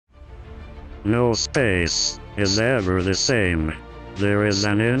No space is ever the same. There is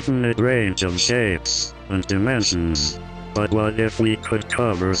an infinite range of shapes and dimensions. But what if we could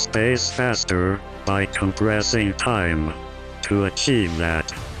cover space faster by compressing time? To achieve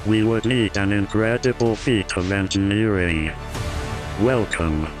that, we would need an incredible feat of engineering.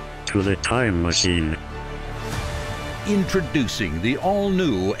 Welcome to the time machine. Introducing the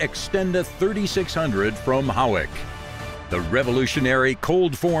all-new Extenda 3600 from Howick. The revolutionary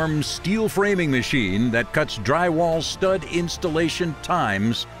cold-form steel framing machine that cuts drywall stud installation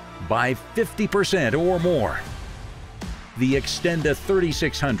times by 50% or more. The Extenda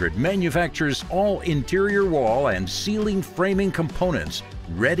 3600 manufactures all interior wall and ceiling framing components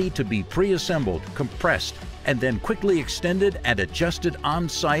ready to be pre-assembled, compressed, and then quickly extended and adjusted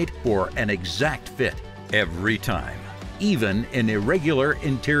on-site for an exact fit every time, even in irregular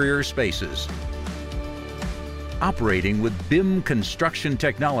interior spaces. Operating with BIM construction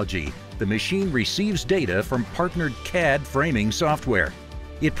technology, the machine receives data from partnered CAD framing software.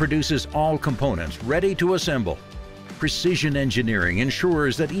 It produces all components ready to assemble. Precision engineering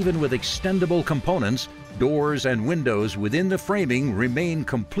ensures that even with extendable components, doors and windows within the framing remain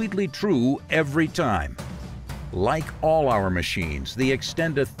completely true every time. Like all our machines, the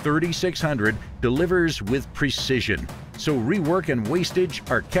Extenda 3600 delivers with precision, so rework and wastage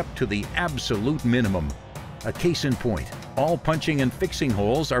are kept to the absolute minimum. A case in point, all punching and fixing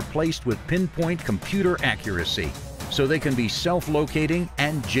holes are placed with pinpoint computer accuracy, so they can be self-locating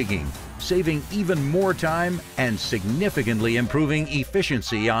and jigging, saving even more time and significantly improving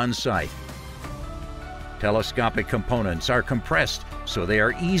efficiency on site. Telescopic components are compressed so they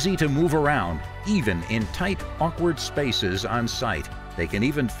are easy to move around, even in tight, awkward spaces on site. They can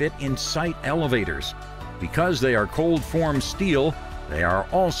even fit in site elevators. Because they are cold-form steel, they are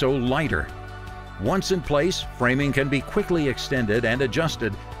also lighter. Once in place, framing can be quickly extended and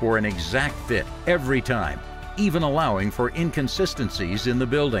adjusted for an exact fit every time, even allowing for inconsistencies in the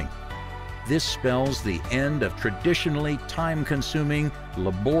building. This spells the end of traditionally time-consuming,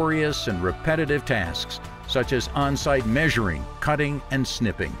 laborious, and repetitive tasks, such as on-site measuring, cutting, and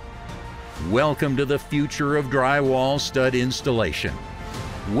snipping. Welcome to the future of drywall stud installation.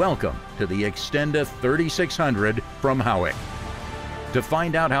 Welcome to the Extenda 3600 from Howick. To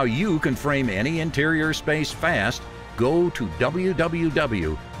find out how you can frame any interior space fast, go to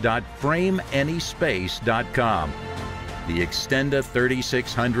www.frameanyspace.com. The Extenda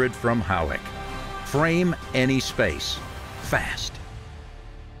 3600 from Howick. Frame any space fast.